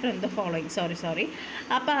gland from the following, sorry.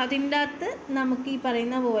 അപ്പോൾ അതിൻ്റെ അകത്ത് നമുക്ക് ഈ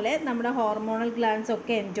പറയുന്ന പോലെ നമ്മുടെ ഹോർമോണൽ ഗ്ലാൻഡ്സ്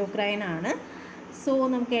ഒക്കെ എൻഡോക്രൈൻ ആണ്. സോ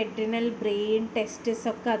നമുക്ക് എഡ്രിനൽ, ബ്രെയിൻ, ടെസ്റ്റിസ്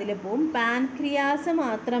ഒക്കെ അതിൽ പോവും. പാൻക്രിയാസ്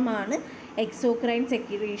മാത്രമാണ് എക്സോക്രൈൻ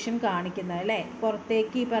സെക്രീഷൻ കാണിക്കുന്നത് അല്ലേ,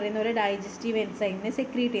 പുറത്തേക്ക് ഈ പറയുന്ന പോലെ ഡൈജസ്റ്റീവ് എൻസൈമിനെ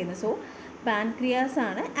സെക്രീറ്റ് ചെയ്യുന്നത്. സോ പാൻക്രിയാസ്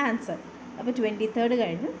ആണ് ആൻസർ. അപ്പോൾ 23rd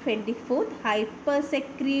കഴിഞ്ഞു. 24th, hyper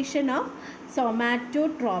secretion of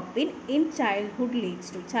somatotropin in childhood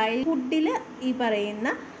leads to. ചൈൽഡ്ഹുഡിൽ ഈ പറയുന്ന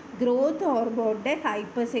ഗ്രോത്ത് ഹോർമോണിൻ്റെ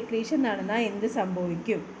ഹൈപ്പർ സെക്രീഷൻ നടന്നാൽ എന്ത്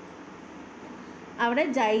സംഭവിക്കും? അവിടെ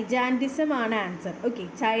ജൈജാൻറ്റിസം ആണ് ആൻസർ. ഓക്കെ,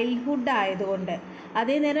 ചൈൽഡ്ഹുഡ് ആയതുകൊണ്ട്.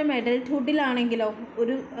 അതേനേരം അഡൽട്ട്ഹുഡിലാണെങ്കിലോ,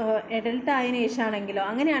 ഒരു അഡൽട്ട് ആയതിനു ശേഷമാണെങ്കിലോ,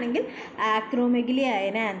 അങ്ങനെയാണെങ്കിൽ ആക്രോമെഗലി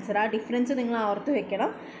ആയതിന് ആൻസർ. ആ ഡിഫറൻസ് നിങ്ങൾ ഓർത്ത്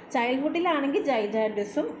വെക്കണം. ചൈൽഡ്ഹുഡിലാണെങ്കിൽ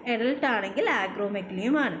ജൈജാൻറ്റിസും, അഡൽട്ട് ആണെങ്കിൽ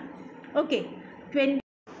ആക്രോമെഗലിയുമാണ്. Okay,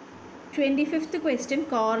 25th question,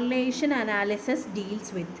 correlation analysis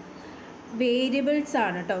deals with. Variables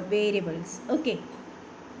ആണ് കേട്ടോ, വേരിയബിൾസ്. ഓക്കെ,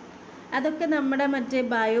 അതൊക്കെ നമ്മുടെ മറ്റേ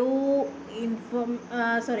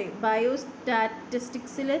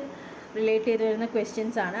ബയോസ്റ്റാറ്റിസ്റ്റിക്സിൽ റിലേറ്റ് ചെയ്ത് വരുന്ന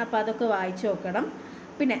ക്വസ്റ്റ്യൻസ് ആണ്. അപ്പോൾ അതൊക്കെ വായിച്ചു നോക്കണം.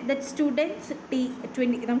 പിന്നെ ദ സ്റ്റുഡൻസ്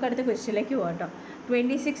നമുക്ക് അടുത്ത ക്വസ്റ്റ്യനിലേക്ക് പോകാം കേട്ടോ.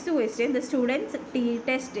 26th question, the students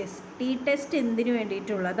T test എന്തിനു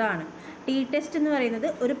വേണ്ടിയിട്ടുള്ളതാണ്? ടി ടെസ്റ്റ് എന്ന് പറയുന്നത്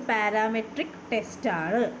ഒരു പാരാമെട്രിക്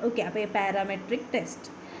ടെസ്റ്റാണ്. ഓക്കെ, അപ്പോൾ ഈ പാരാമെട്രിക് ടെസ്റ്റ്.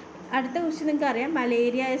 അടുത്ത ക്വസ്റ്റ്യൻ നിങ്ങൾക്ക് അറിയാം,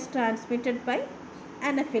 malaria is transmitted by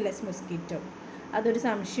അനഫിലസ് mosquito. അതൊരു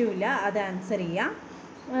സംശയമില്ല, അത് ആൻസർ ചെയ്യാം.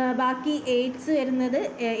 ബാക്കി എയ്ഡ്സ് വരുന്നത്,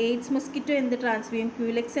 എയ്ഡ്സ് മൊസ്കിറ്റോ എന്ത് ട്രാൻസ്മിറ്റ് ചെയ്യും,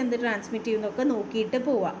 ക്യൂലെക്സ് എന്ത് ട്രാൻസ്മിറ്റ് ചെയ്യുന്നതൊക്കെ നോക്കിയിട്ട്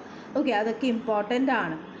പോവാം. ഓക്കെ, അതൊക്കെ ഇമ്പോർട്ടൻ്റ്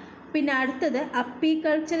ആണ്. പിന്നെ അടുത്തത്,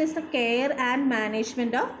 apiculture is the care and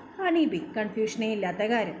management of honey bee. കൺഫ്യൂഷനേ ഇല്ലാത്ത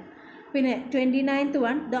കാര്യം. പിന്നെ 29th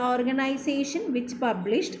one, the organisation which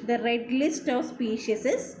published the red list of species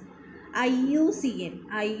is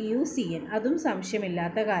IUCN. അതും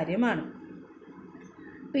സംശയമില്ലാത്ത കാര്യമാണ്.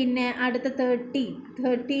 പിന്നെ അടുത്ത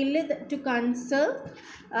 13ൽ to conserve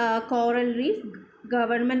coral reef,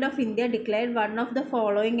 government of India declared one of the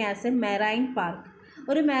following as A marine park.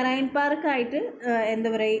 ഒരു marine പാർക്കായിട്ട് എന്താ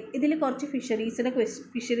പറയുക, ഇതിൽ കുറച്ച് ഫിഷറീസിൻ്റെ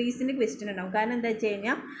ക്വസ്റ്റ്യൻ ഉണ്ടാവും. കാരണം എന്താ വെച്ച്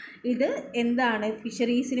കഴിഞ്ഞാൽ ഇത് എന്താണ്,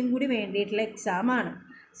 ഫിഷറീസിനും കൂടി വേണ്ടിയിട്ടുള്ള എക്സാമാണ്.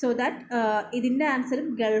 സോ ദാറ്റ് ഇതിൻ്റെ ആൻസർ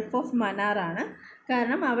ഗൾഫ് ഓഫ് മന്നാറാണ്.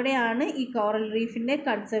 കാരണം അവിടെയാണ് ഈ കോറൽ റീഫിൻ്റെ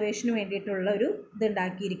കൺസർവേഷന് വേണ്ടിയിട്ടുള്ള ഒരു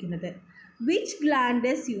ഇതുണ്ടാക്കിയിരിക്കുന്നത്. Which gland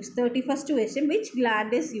is used? 31st question, which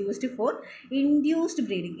gland is used for induced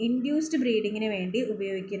breeding? Induced breedingന് വേണ്ടി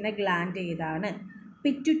ഉപയോഗിക്കുന്ന ഗ്ലാൻഡ് ഏതാണ്?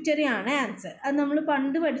 പിറ്റ്യൂട്ടറി ആണ് ആൻസർ. അത് നമ്മൾ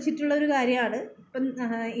പണ്ട് പഠിച്ചിട്ടുള്ള ഒരു കാര്യമാണ്. അപ്പം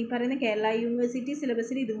ഈ പറയുന്ന കേരള യൂണിവേഴ്സിറ്റി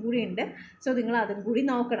സിലബസിൽ ഇതും കൂടി ഉണ്ട്. സോ നിങ്ങൾ അതും കൂടി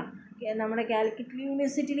നോക്കണം. നമ്മുടെ കാലിക്കറ്റ്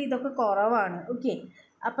യൂണിവേഴ്സിറ്റിയിൽ ഇതൊക്കെ കുറവാണ്. ഓക്കെ,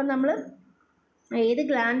 അപ്പം നമ്മൾ ഏത്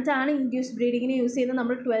ഗ്ലാൻഡാണ് ഇൻഡ്യൂസ് ബ്രീഡിങ്ങിന് യൂസ് ചെയ്യുന്നത്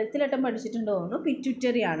നമ്മൾ 12th പഠിച്ചിട്ടുണ്ടോ തോന്നുന്നു.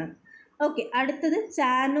 പിറ്റ്യൂട്ടറി ആണ്. ഓക്കെ, അടുത്തത്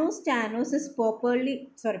ടാനോസ് is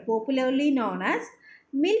popularly known as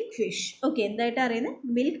milk fish. Okay, എന്തായിട്ടാണ് അറിയുന്നത്?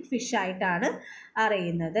 മിൽക്ക് ഫിഷ് ആയിട്ടാണ്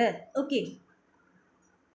അറിയുന്നത്. Okay,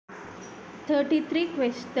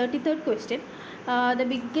 33rd question. The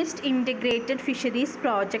biggest integrated fisheries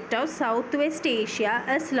project of Southwest Asia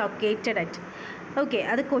is located at. Okay,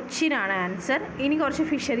 അത് കൊച്ചിനാണ് ആൻസർ. ഇനി കുറച്ച്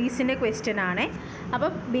ഫിഷറീസിൻ്റെ ക്വസ്റ്റ്യൻ ആണ്.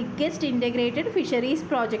 അപ്പം biggest integrated fisheries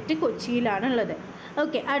project കൊച്ചിയിലാണുള്ളത്.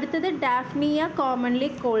 Okay, അടുത്തത് Daphnia commonly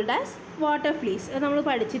called as water fleece. അത് നമ്മൾ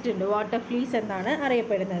പഠിച്ചിട്ടുണ്ട്. വാട്ടർ ഫ്ലീസ് എന്നാണ്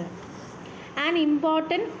അറിയപ്പെടുന്നത്. ആൻഡ്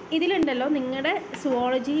ഇമ്പോർട്ടൻറ്റ് ഇതിലുണ്ടല്ലോ, നിങ്ങളുടെ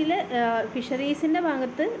സുവോളജിയിൽ ഫിഷറീസിൻ്റെ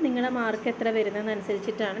ഭാഗത്ത് നിങ്ങളുടെ മാർക്ക് എത്ര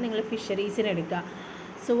വരുന്നതെന്നനുസരിച്ചിട്ടാണ് നിങ്ങൾ ഫിഷറീസിന് എടുക്കുക.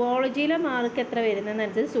 സുവോളജിയിലെ മാർക്ക് എത്ര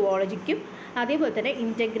വരുന്നതെന്നനുസരിച്ച് സുവോളജിക്കും അതേപോലെ തന്നെ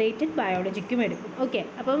ഇൻറ്റഗ്രേറ്റഡ് ബയോളജിക്കും എടുക്കും. ഓക്കെ,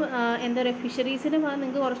 അപ്പം എന്താ പറയുക, ഫിഷറീസിൻ്റെ ഭാഗം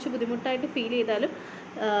നിങ്ങൾക്ക് കുറച്ച് ബുദ്ധിമുട്ടായിട്ട് ഫീൽ ചെയ്താലും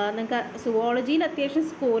നിങ്ങൾക്ക് സുവോളജിയിൽ അത്യാവശ്യം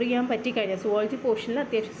സ്കോർ ചെയ്യാൻ പറ്റിക്കഴിഞ്ഞാൽ, സുവോളജി പോർഷനിൽ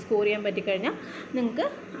അത്യാവശ്യം സ്കോർ ചെയ്യാൻ പറ്റിക്കഴിഞ്ഞാൽ നിങ്ങൾക്ക്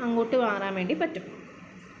അങ്ങോട്ട് മാറാൻ വേണ്ടി പറ്റും.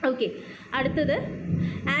 ഓക്കെ, അടുത്തത്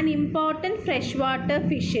an important fresh water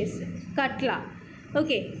fishes കട്ട്ല.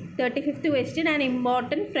 Okay, 35th question. An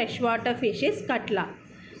important fresh water fishes കട്ട്ല.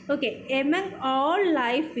 Okay, among all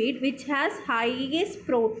live feed which has highest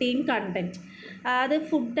protein content. അത്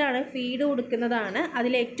ഫുഡാണ്, ഫീഡ് കൊടുക്കുന്നതാണ്.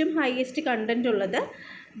 അതിലേറ്റവും ഹൈയസ്റ്റ് കണ്ടൻറ്റ് ഉള്ളത്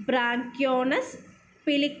ബ്രാങ്കിയോണസ്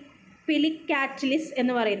പിലിക്കാറ്റിലിസ്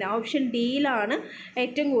എന്ന് പറയുന്ന ഓപ്ഷൻ ഡിയിലാണ്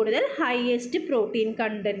ഏറ്റവും കൂടുതൽ ഹൈയസ്റ്റ് പ്രോട്ടീൻ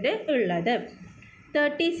കണ്ടൻറ്റ് ഉള്ളത്.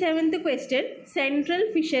 37th question. Central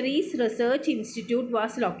Fisheries Research Institute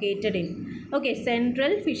was located in. Okay,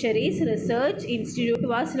 Central Fisheries Research Institute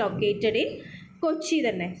was located in Kochi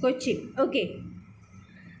തന്നെ, Kochi. Okay,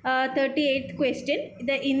 38th question.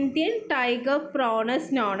 The Indian tiger prawn is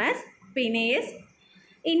known as Penaeus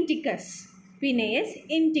indicus.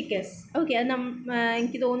 Okay, അത്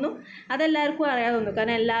എനിക്ക് തോന്നുന്നു അതെല്ലാവർക്കും അറിയാതെ തോന്നുന്നു,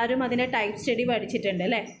 കാരണം എല്ലാവരും അതിൻ്റെ ടൈപ്പ് സ്റ്റഡി പഠിച്ചിട്ടുണ്ട്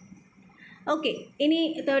അല്ലേ. ഓക്കെ, ഇനി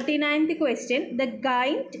 39th question. The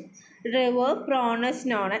giant river prawn is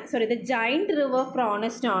known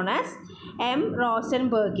as M.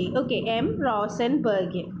 rosenbergi. Okay, M.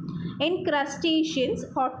 rosenbergi. In crustaceans,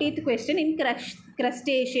 40th question. In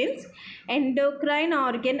crustaceans, endocrine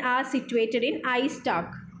organ are situated in eye stalk.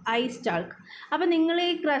 അപ്പോൾ നിങ്ങൾ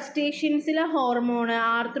ഈ ക്രസ്റ്റേഷ്യൻസിലെ ഹോർമോൺ,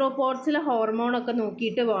 ആർത്രോപോഡ്സിലെ ഹോർമോണൊക്കെ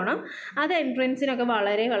നോക്കിയിട്ട് പോകണം. അത് എൻട്രൻസിനൊക്കെ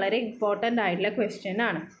വളരെ വളരെ ഇമ്പോർട്ടൻ്റ് ആയിട്ടുള്ള ക്വസ്റ്റ്യൻ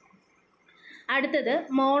ആണ്. അടുത്തത്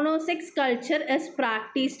monosex culture is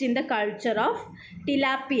practised in the culture of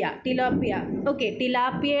ടിലാപ്പിയ. Okay,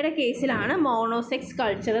 ടിലാപ്പിയയുടെ കേസിലാണ് മോണോസെക്സ്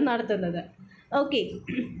കൾച്ചർ നടത്തുന്നത്. ഓക്കെ,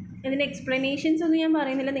 ഇതിൻ്റെ എക്സ്പ്ലനേഷൻസ് ഒന്നും ഞാൻ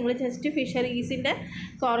പറയുന്നില്ല, നിങ്ങൾ ജസ്റ്റ് ഫിഷറീസിൻ്റെ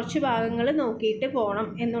കുറച്ച് ഭാഗങ്ങൾ നോക്കിയിട്ട് പോകണം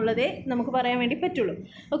എന്നുള്ളതേ നമുക്ക് പറയാൻ വേണ്ടി പറ്റുള്ളൂ.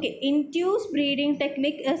 Okay, induced breeding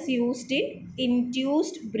technique is used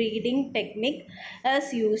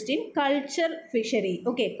in culture fishery.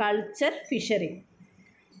 Okay, culture fishery.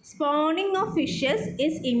 Spawning of fishes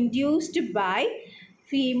is induced by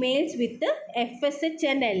females with FSH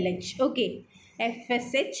and LH. Okay,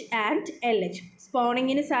 FSH and LH.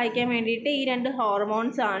 സ്പോണിങ്ങിന് സഹായിക്കാൻ വേണ്ടിയിട്ട് ഈ രണ്ട്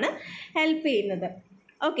ഹോർമോൺസ് ആണ് ഹെൽപ്പ് ചെയ്യുന്നത്.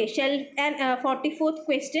 Okay, 44th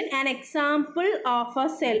question. An example of a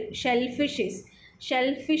shellfish is.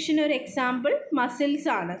 ഷെൽഫിഷിനൊരു example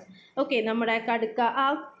muscles ആണ്. Okay, നമ്മുടെ കടുക്ക, ആ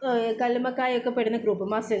കല്ലുമ്മക്കായൊക്കെ പെടുന്ന ഗ്രൂപ്പ്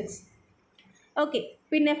മസിൽസ്. ഓക്കെ,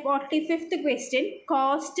 പിന്നെ 45th question.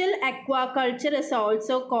 Coastal aquaculture is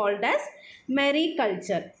also called as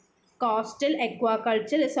mariculture. Coastal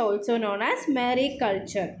aquaculture is also known as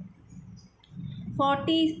mariculture.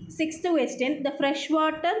 46th question. The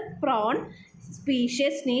freshwater prawn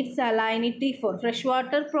species need salinity for.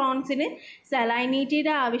 freshwater prawnsന്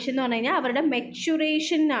സലൈനിറ്റിയുടെ ആവശ്യം എന്ന് പറഞ്ഞു കഴിഞ്ഞാൽ അവരുടെ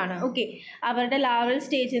മെച്യൂറേഷനാണ്. ഓക്കെ, അവരുടെ ലാവൽ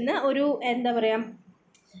സ്റ്റേജിൽ നിന്ന് ഒരു എന്താ പറയുക,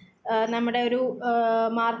 നമ്മുടെ ഒരു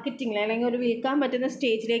മാർക്കറ്റിങ്ങിൽ അല്ലെങ്കിൽ ഒരു വിൽക്കാൻ പറ്റുന്ന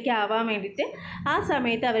സ്റ്റേജിലേക്ക് ആവാൻ വേണ്ടിയിട്ട് ആ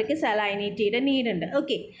സമയത്ത് അവർക്ക് സലൈനിറ്റിയുടെ നീഡുണ്ട്.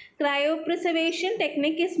 Okay, cryopreservation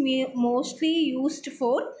technique is mostly used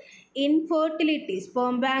for infertility.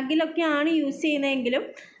 Sperm ബാങ്കിലൊക്കെയാണ് use ചെയ്യുന്നതെങ്കിലും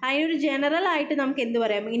അതിനൊരു ജനറൽ ആയിട്ട് നമുക്ക് എന്ത്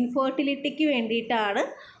പറയാം, ഇൻഫെർട്ടിലിറ്റിക്ക് വേണ്ടിയിട്ടാണ്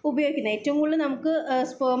ഉപയോഗിക്കുന്നത്. ഏറ്റവും കൂടുതൽ നമുക്ക്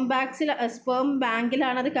സ്പേം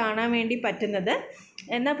ബാങ്കിലാണ് അത് കാണാൻ വേണ്ടി പറ്റുന്നത്.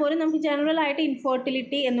 എന്നാൽ പോലും നമുക്ക് ജനറൽ ആയിട്ട്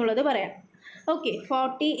ഇൻഫെർട്ടിലിറ്റി എന്നുള്ളത് പറയാം. Okay,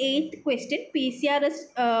 48th question. PCR is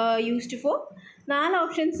used for 4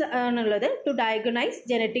 options ആണുള്ളത്. To diagnose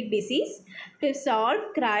genetic disease, to solve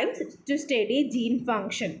crimes, to study gene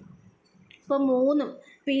function. അപ്പോൾ 3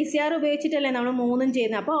 PCR ഉപയോഗിച്ചിട്ടല്ലേ നമ്മൾ 3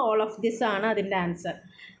 ചെയ്യുന്നത്. അപ്പോൾ ഓൾ ഓഫ് ദിസ് ആണ് അതിൻ്റെ answer.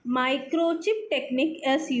 Microchip technique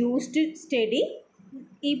is used to study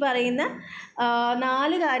ഈ പറയുന്ന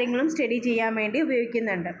 4 കാര്യങ്ങളും സ്റ്റഡി ചെയ്യാൻ വേണ്ടി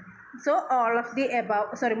ഉപയോഗിക്കുന്നുണ്ട്. So all of the above,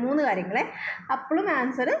 3 കാര്യങ്ങളെ. അപ്പോഴും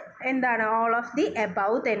ആൻസർ എന്താണ്? ഓൾ ഓഫ് ദി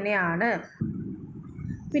എബവ് തന്നെയാണ്.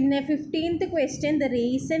 പിന്നെ 15th question, the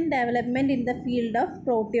recent development in the field of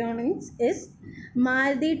പ്രോട്ടിയോണിക്സ് is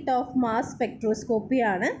മാൽദി ToF mass spectroscopy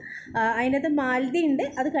ആണ്. അതിനകത്ത് മാൽദി ഉണ്ട്,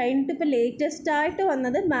 അത് കഴിഞ്ഞിട്ട് ഇപ്പോൾ ലേറ്റസ്റ്റ് ആയിട്ട്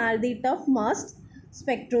വന്നത് മാൽദി ടോഫ് മാസ്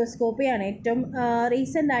സ്പെക്ട്രോസ്കോപ്പിയാണ് ഏറ്റവും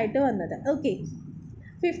റീസെൻ്റ് ആയിട്ട് വന്നത്. Okay.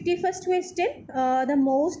 51st question, the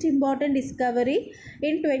most important discovery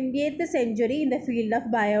in 20th century in the field of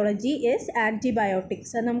biology is antibiotics.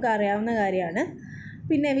 അത് നമുക്ക് അറിയാവുന്ന കാര്യമാണ്.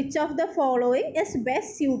 പിന്നെ which of the following is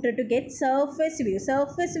best suited to get surface view?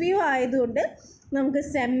 Surface view ആയതുകൊണ്ട് നമുക്ക്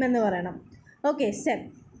sem എന്ന് പറയണം. Okay, sem,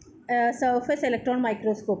 surface electron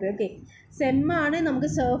microscopy. Okay, sem ആണ്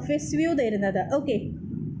നമുക്ക് സർഫേസ് വ്യൂ തരുന്നത്. ഓക്കെ.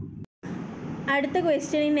 അടുത്ത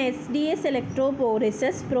question, in SDS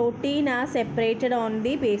electrophoresis protein R separated on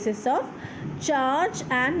the basis of charge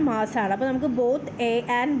and mass ആണ്. അപ്പോൾ നമുക്ക് ബോത്ത് എ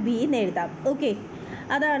ആൻഡ് ബി എന്ന് എഴുതാം. ഓക്കെ,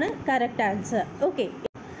 അതാണ് കറക്റ്റ് ആൻസർ. ഓക്കെ.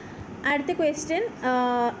 അടുത്ത question,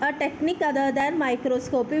 A technique other than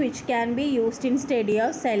microscopy which can be used in study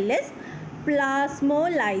of cell is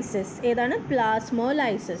പ്ലാസ്മോലൈസിസ്. ഏതാണ്?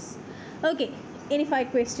 പ്ലാസ്മോലൈസിസ്. Okay, ഇനി 5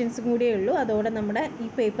 ക്വസ്റ്റ്യൻസും കൂടിയേ ഉള്ളൂ, അതോടെ നമ്മുടെ ഈ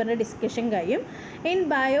പേപ്പറിൻ്റെ ഡിസ്കഷൻ കഴിയും. In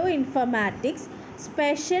bio informatics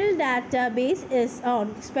special database is on.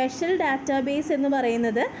 Special database എന്ന്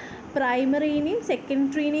പറയുന്നത് പ്രൈമറീനെയും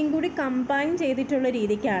സെക്കൻഡറിനെയും കൂടി കമ്പൈൻ ചെയ്തിട്ടുള്ള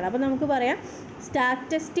രീതിക്കാണ്. അപ്പോൾ നമുക്ക് പറയാം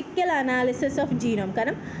സ്റ്റാറ്റിസ്റ്റിക്കൽ അനാലിസിസ് ഓഫ് ജീനോം.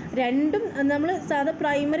 കാരണം രണ്ടും നമ്മൾ സാധാ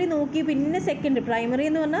പ്രൈമറി നോക്കി പിന്നെ സെക്കൻഡറി. പ്രൈമറി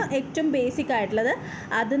എന്ന് പറഞ്ഞാൽ ഏറ്റവും ബേസിക് ആയിട്ടുള്ളത്,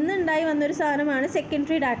 അതിൽ നിന്നുണ്ടായി വന്നൊരു സാധനമാണ്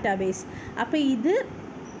സെക്കൻഡറി ഡാറ്റാബേസ്. അപ്പോൾ ഇത്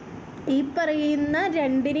ഈ പറയുന്ന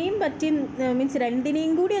രണ്ടിനെയും പറ്റി മീൻസ്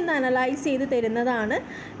രണ്ടിനെയും കൂടി ഒന്ന് അനലൈസ് ചെയ്ത് തരുന്നതാണ്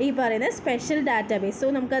ഈ പറയുന്ന സ്പെഷ്യൽ ഡാറ്റാബേസ്. സോ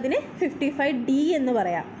നമുക്കതിന് 55D എന്ന്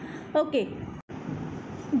പറയാം. Okay.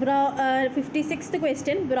 56th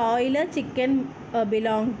question, broiler chicken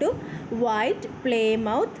belong to white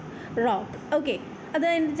playmouth rock. Okay, അത്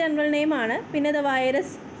അതിൻ്റെ ജനറൽ നെയിമാണ്. പിന്നെ the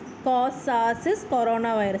virus cos സാസിസ് corona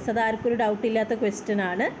virus, അത് ആർക്കും ഒരു ഡൗട്ട് ഇല്ലാത്ത ക്വസ്റ്റ്യൻ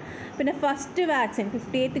ആണ്. പിന്നെ first vaccine,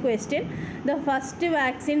 58th question, the first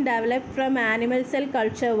vaccine developed from animal cell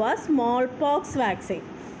culture was small pox vaccine.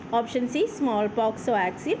 Option C, small pox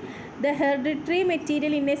vaccine. The hereditary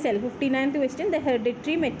material in A cell, 59th question, the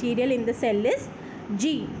hereditary material in the cell is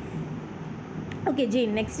gene. Okay, gene.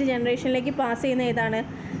 Next ജനറേഷനിലേക്ക് pass ചെയ്യുന്ന ഏതാണ്?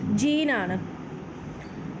 ജീനാണ്.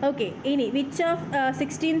 Okay, ഇനി which of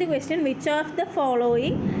 16th question, which of the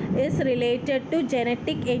following is related to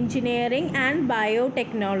genetic engineering and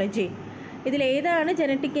biotechnology? ഇതിലേതാണ്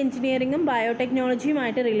genetic എൻജിനീയറിങ്ങും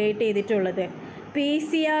ബയോടെക്നോളജിയുമായിട്ട് relate ചെയ്തിട്ടുള്ളത്?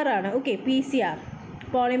 PCR ആണ്. Okay, PCR,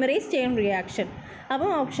 polymerise chain reaction. അപ്പം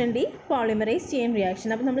option D, polymerise chain reaction.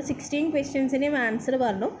 അപ്പോൾ നമ്മൾ 16 ക്വസ്റ്റ്യൻസിൻ്റെയും answer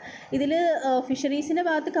പറഞ്ഞു. ഇതിൽ ഫിഷറീസിൻ്റെ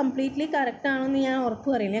ഭാഗത്ത് കംപ്ലീറ്റ്ലി കറക്റ്റ് ആണെന്ന് ഞാൻ ഉറപ്പ്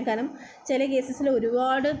പറയില്ല, കാരണം ചില കേസസിൽ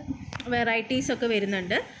ഒരുപാട് വെറൈറ്റീസൊക്കെ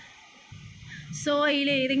വരുന്നുണ്ട്. സോ അതിൽ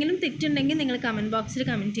ഏതെങ്കിലും തെറ്റുണ്ടെങ്കിൽ നിങ്ങൾ കമൻറ്റ് ബോക്സിൽ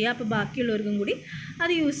കമൻറ്റ് ചെയ്യുക, അപ്പോൾ ബാക്കിയുള്ളവർക്കും കൂടി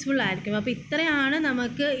അത് യൂസ്ഫുൾ ആയിരിക്കും. അപ്പോൾ ഇത്രയാണ്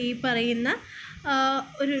നമുക്ക് ഈ പറയുന്ന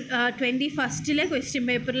ഒരു 21st ക്വസ്റ്റ്യൻ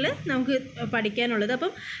പേപ്പറിൽ നമുക്ക് പഠിക്കാനുള്ളത്.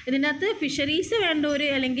 അപ്പം ഇതിനകത്ത് ഫിഷറീസ് വേണ്ടവർ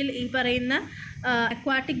അല്ലെങ്കിൽ ഈ പറയുന്ന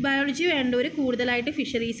അക്വാട്ടിക് ബയോളജി വേണ്ടവർ കൂടുതലായിട്ട്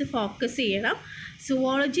ഫിഷറീസ് ഫോക്കസ് ചെയ്യണം.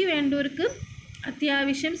 സുവോളജി വേണ്ടവർക്ക്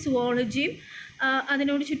അത്യാവശ്യം സുവോളജിയും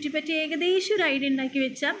അതിനോട് ചുറ്റിപ്പറ്റി ഏകദേശം ഒരു ഐഡിയ ഉണ്ടാക്കി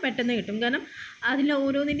വെച്ചാൽ പെട്ടെന്ന് കിട്ടും. കാരണം അതിൽ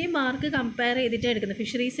ഓരോന്നിൻ്റെയും മാർക്ക് കമ്പയർ ചെയ്തിട്ടാണ് എടുക്കുന്നത്.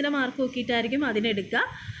 ഫിഷറീസിലെ മാർക്ക് നോക്കിയിട്ടായിരിക്കും അതിനെടുക്കുക.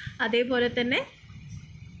 അതേപോലെ തന്നെ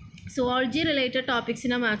സുവോളജി റിലേറ്റഡ്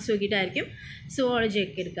ടോപ്പിക്സിനെ മാർക്സ് നോക്കിയിട്ടായിരിക്കും സുവോളജി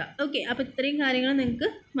ഒക്കെ എടുക്കുക. ഓക്കെ, അപ്പോൾ ഇത്രയും കാര്യങ്ങൾ നിങ്ങൾക്ക്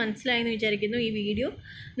മനസ്സിലായെന്ന് വിചാരിക്കുന്നു. ഈ വീഡിയോ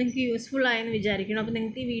നിങ്ങൾക്ക് യൂസ്ഫുൾ ആയെന്ന് വിചാരിക്കുന്നു. അപ്പോൾ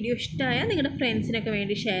നിങ്ങൾക്ക് ഈ വീഡിയോ ഇഷ്ടമായാൽ നിങ്ങളുടെ ഫ്രണ്ട്സിനൊക്കെ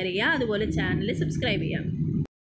വേണ്ടി ഷെയർ ചെയ്യുക, അതുപോലെ ചാനൽ സബ്സ്ക്രൈബ് ചെയ്യുക.